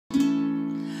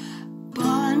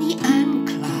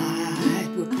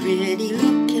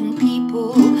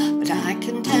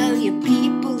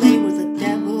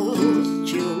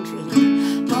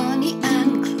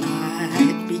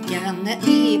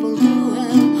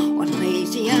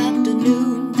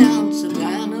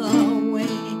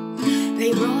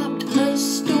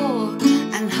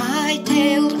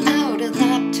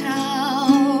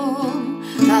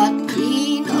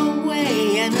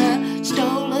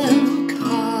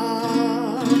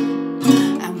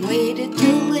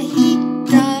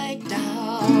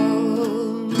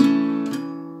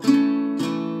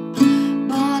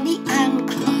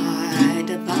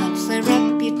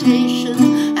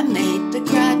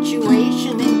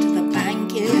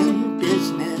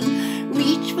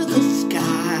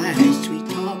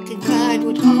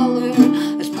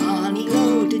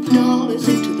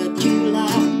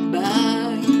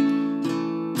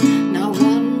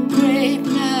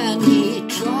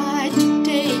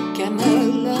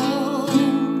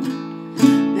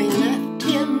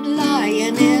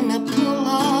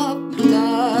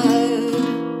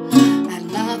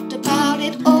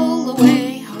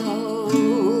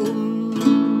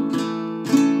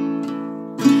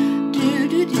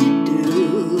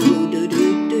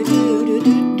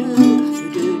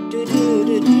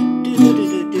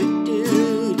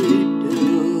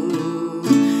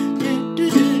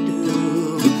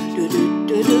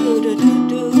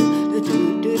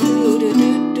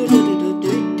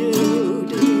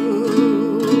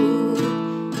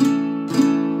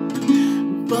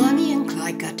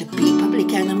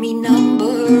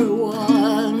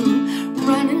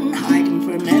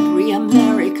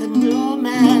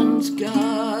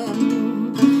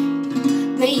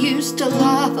used to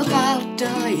laugh about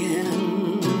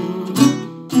dying,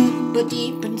 but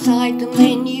deep inside them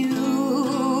they knew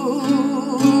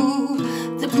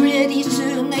that pretty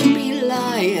soon they'd be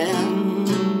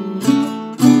lying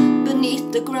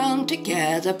beneath the ground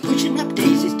together, pushing up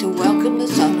daisies to welcome the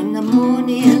sun in the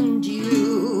morning.